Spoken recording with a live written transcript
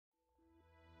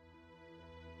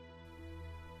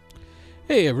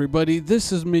Hey everybody,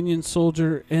 this is Minion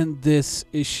Soldier and this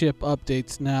is Ship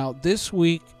Updates. Now, this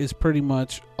week is pretty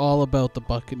much all about the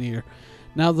Buccaneer.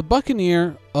 Now, the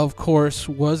Buccaneer, of course,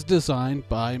 was designed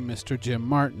by Mr. Jim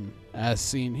Martin, as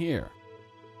seen here.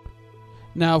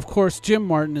 Now, of course, Jim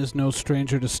Martin is no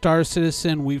stranger to Star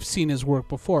Citizen. We've seen his work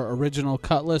before. Original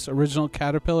Cutlass, Original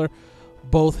Caterpillar,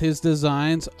 both his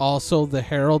designs. Also the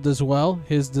Herald as well,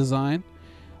 his design.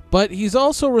 But he's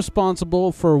also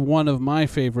responsible for one of my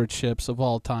favorite ships of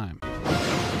all time.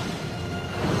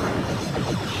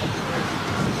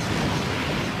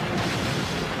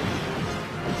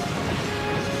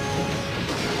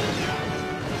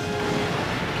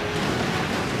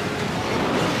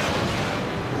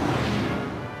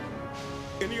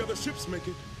 Any other ships make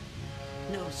it?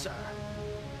 No, sir.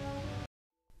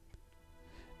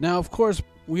 Now, of course,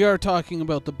 we are talking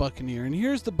about the Buccaneer, and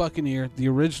here's the Buccaneer, the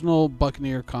original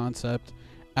Buccaneer concept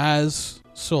as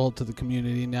sold to the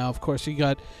community. Now, of course, you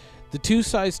got the two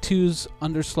size 2s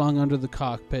underslung under the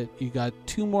cockpit. You got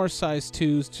two more size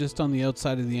 2s just on the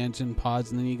outside of the engine pods,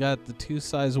 and then you got the two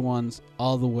size 1s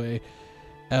all the way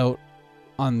out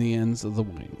on the ends of the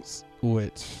wings,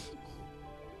 which,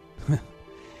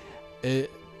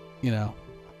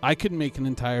 I could make an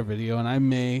entire video, and I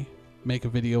may make a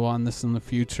video on this in the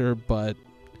future, but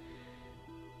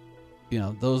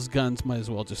those guns might as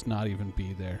well just not even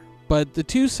be there. But the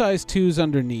two size 2s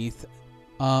underneath,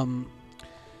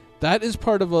 that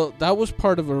was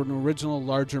part of an original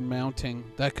larger mounting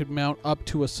that could mount up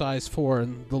to a size 4,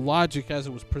 and the logic as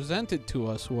it was presented to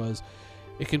us was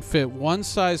it can fit one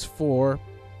size 4,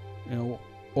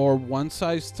 or one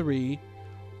size 3,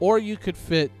 or you could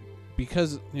fit,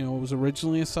 because it was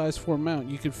originally a size 4 mount,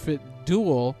 you could fit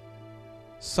dual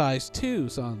size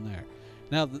 2s on there.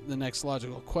 Now, the next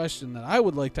logical question that I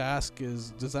would like to ask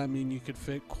is, does that mean you could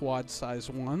fit quad size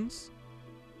 1s?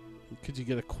 Could you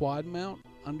get a quad mount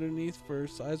underneath for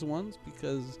size 1s?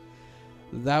 Because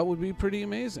that would be pretty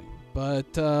amazing. But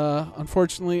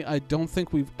unfortunately, I don't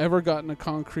think we've ever gotten a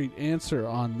concrete answer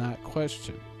on that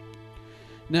question.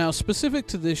 Now, specific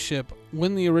to this ship,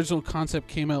 when the original concept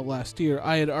came out last year,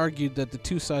 I had argued that the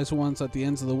two size 1s at the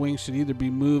ends of the wings should either be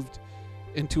moved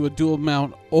into a dual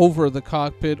mount over the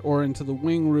cockpit or into the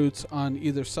wing roots on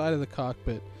either side of the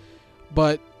cockpit.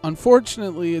 But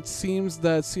unfortunately, it seems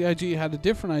that CIG had a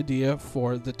different idea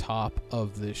for the top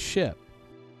of this ship.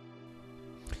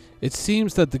 It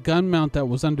seems that the gun mount that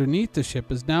was underneath the ship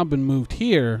has now been moved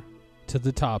here to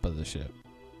the top of the ship.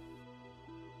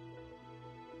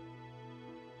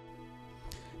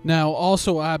 Now,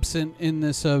 also absent in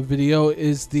this video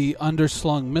is the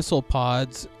underslung missile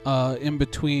pods in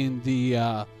between the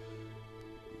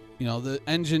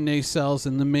engine nacelles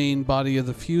and the main body of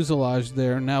the fuselage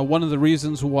there. Now, one of the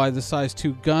reasons why the size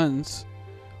 2 guns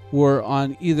were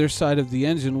on either side of the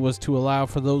engine was to allow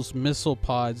for those missile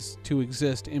pods to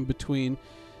exist in between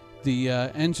the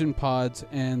engine pods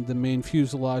and the main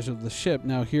fuselage of the ship.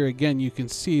 Now, here again, you can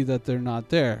see that they're not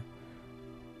there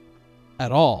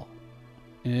at all,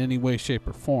 in any way, shape,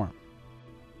 or form.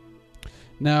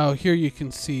 Now, here you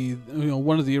can see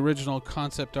one of the original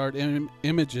concept art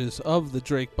images of the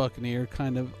Drake Buccaneer,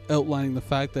 kind of outlining the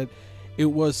fact that it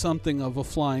was something of a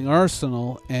flying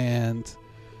arsenal, and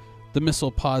the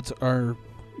missile pods are,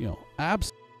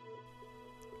 absent.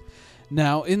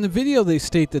 Now, in the video, they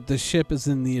state that the ship is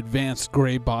in the advanced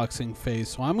gray boxing phase,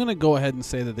 so I'm going to go ahead and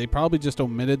say that they probably just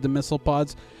omitted the missile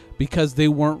pods because they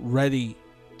weren't ready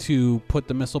to put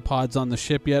the missile pods on the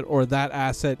ship yet, or that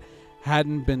asset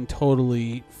hadn't been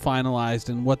totally finalized,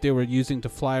 and what they were using to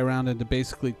fly around and to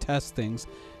basically test things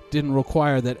didn't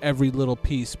require that every little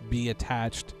piece be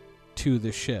attached to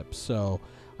the ship. So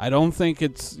I don't think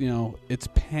it's it's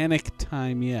panic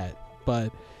time yet,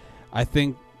 but I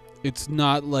think it's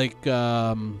not like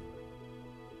some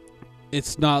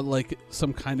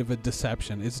kind of a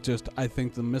deception. It's just, I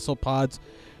think the missile pods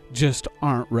just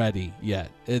aren't ready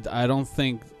yet. I don't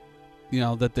think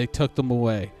that they took them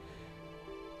away.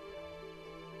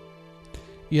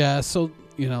 Yeah, so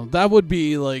that would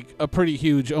be like a pretty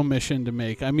huge omission to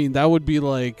make. I mean, that would be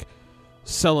like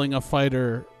selling a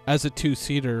fighter as a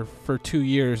 2-seater for 2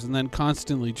 years and then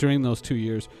constantly during those 2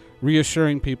 years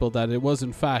reassuring people that it was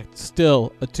in fact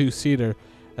still a 2-seater,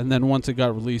 and then once it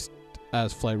got released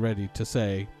as flight ready to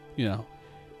say,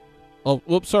 oh,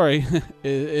 whoops, sorry,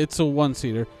 it's a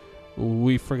 1-seater.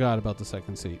 We forgot about the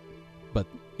second seat. But,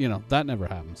 that never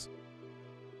happens.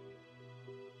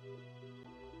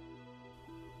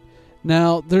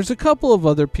 Now, there's a couple of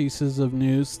other pieces of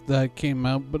news that came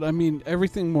out, but I mean,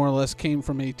 everything more or less came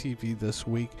from ATV this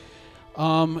week.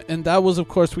 And that was, of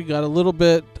course, we got a little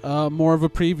bit more of a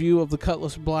preview of the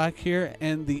Cutlass Black here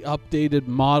and the updated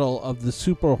model of the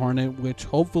Super Hornet, which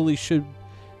hopefully should,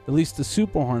 at least the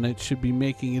Super Hornet, should be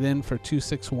making it in for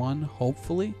 261,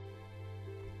 hopefully.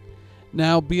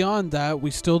 Now, beyond that,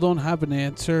 we still don't have an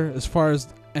answer as far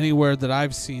as anywhere that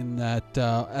I've seen that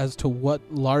as to what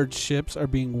large ships are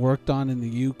being worked on in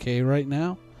the UK right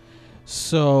now.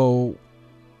 So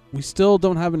we still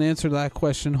don't have an answer to that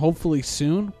question. Hopefully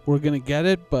soon we're going to get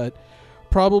it, but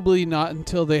probably not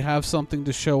until they have something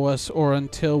to show us or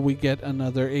until we get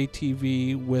another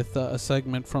ATV with a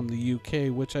segment from the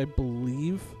UK, which I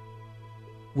believe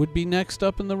would be next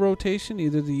up in the rotation,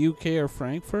 either the UK or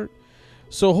Frankfurt.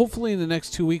 So hopefully in the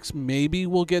next 2 weeks, maybe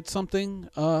we'll get something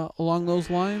along those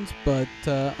lines. But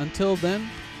until then,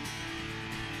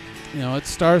 you know, it's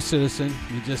Star Citizen.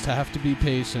 You just have to be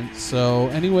patient. So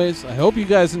anyways, I hope you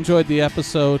guys enjoyed the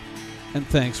episode, and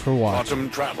thanks for watching. Quantum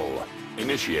travel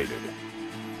initiated.